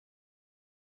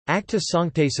Acta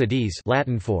Sanctae Sedis,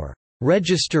 Latin for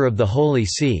Register of the Holy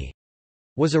See,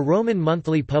 was a Roman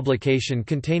monthly publication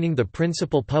containing the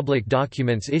principal public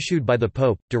documents issued by the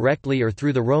Pope, directly or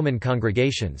through the Roman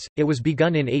congregations. It was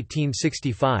begun in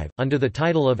 1865, under the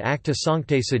title of Acta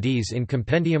Sanctae Sedis in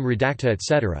Compendium Redacta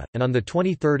etc., and on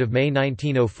 23 May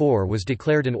 1904 was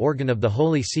declared an organ of the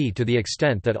Holy See to the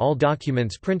extent that all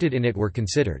documents printed in it were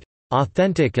considered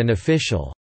authentic and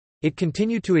official. It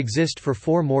continued to exist for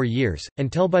 4 more years,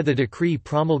 until by the decree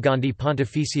Promulgandi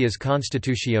Pontificias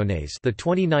Constitutiones the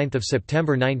 29th of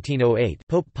September 1908,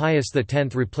 Pope Pius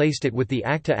X replaced it with the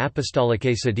Acta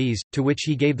Apostolicae Sedis, to which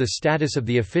he gave the status of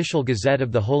the official Gazette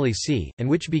of the Holy See, and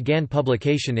which began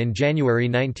publication in January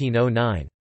 1909.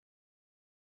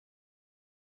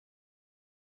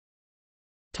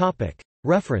 Topic: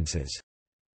 References.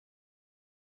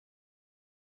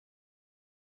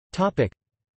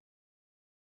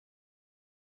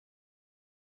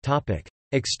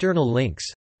 External links.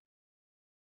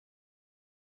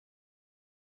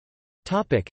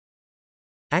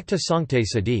 Acta Sanctae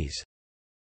Sedis